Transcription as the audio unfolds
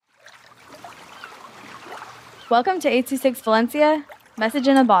Welcome to 826 Valencia, message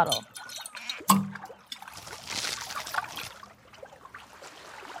in a bottle.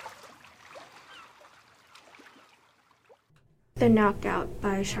 The Knockout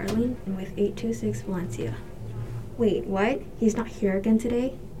by Charlene with 826 Valencia. Wait, what? He's not here again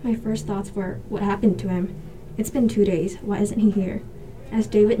today? My first thoughts were, what happened to him? It's been 2 days. Why isn't he here? As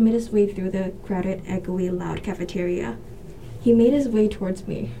David made his way through the crowded, echoey, loud cafeteria, he made his way towards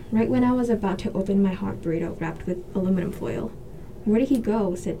me, right when I was about to open my hot burrito wrapped with aluminum foil. Where did he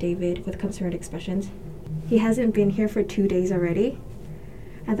go? Said David with concerned expressions. He hasn't been here for 2 days already?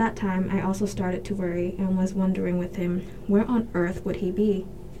 At that time, I also started to worry and was wondering with him, where on earth would he be?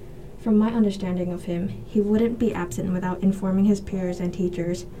 From my understanding of him, he wouldn't be absent without informing his peers and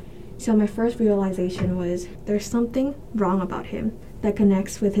teachers. So my first realization was, there's something wrong about him that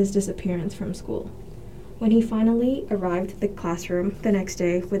connects with his disappearance from school. When he finally arrived at the classroom the next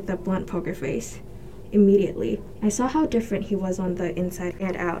day with the blunt poker face, immediately, I saw how different he was on the inside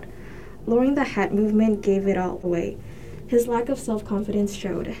and out. Lowering the hat movement gave it all away. His lack of self-confidence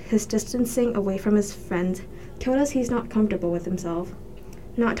showed. His distancing away from his friends told us he's not comfortable with himself.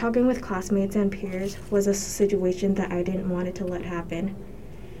 Not talking with classmates and peers was a situation that I didn't want to let happen.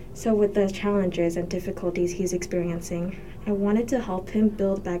 So with the challenges and difficulties he's experiencing, I wanted to help him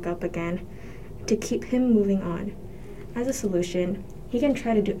build back up again, to keep him moving on. As a solution, he can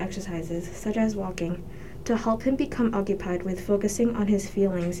try to do exercises, such as walking, to help him become occupied with focusing on his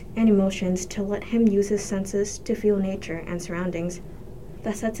feelings and emotions to let him use his senses to feel nature and surroundings.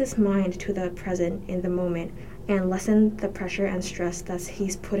 That sets his mind to the present in the moment and lessen the pressure and stress that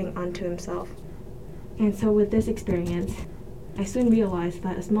he's putting onto himself. And so with this experience, I soon realized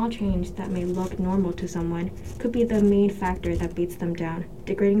that a small change that may look normal to someone could be the main factor that beats them down,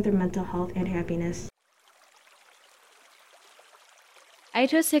 degrading their mental health and happiness.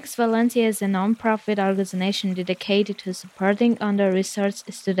 826 Valencia is a non-profit organization dedicated to supporting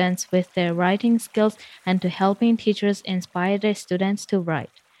under-researched students with their writing skills and to helping teachers inspire their students to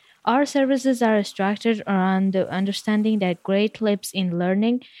write. Our services are structured around the understanding that great leaps in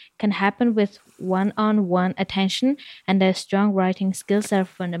learning can happen with one-on-one attention and that strong writing skills are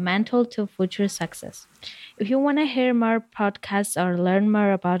fundamental to future success. If you want to hear more podcasts or learn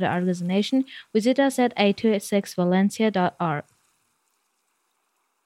more about the organization, visit us at 826valencia.org.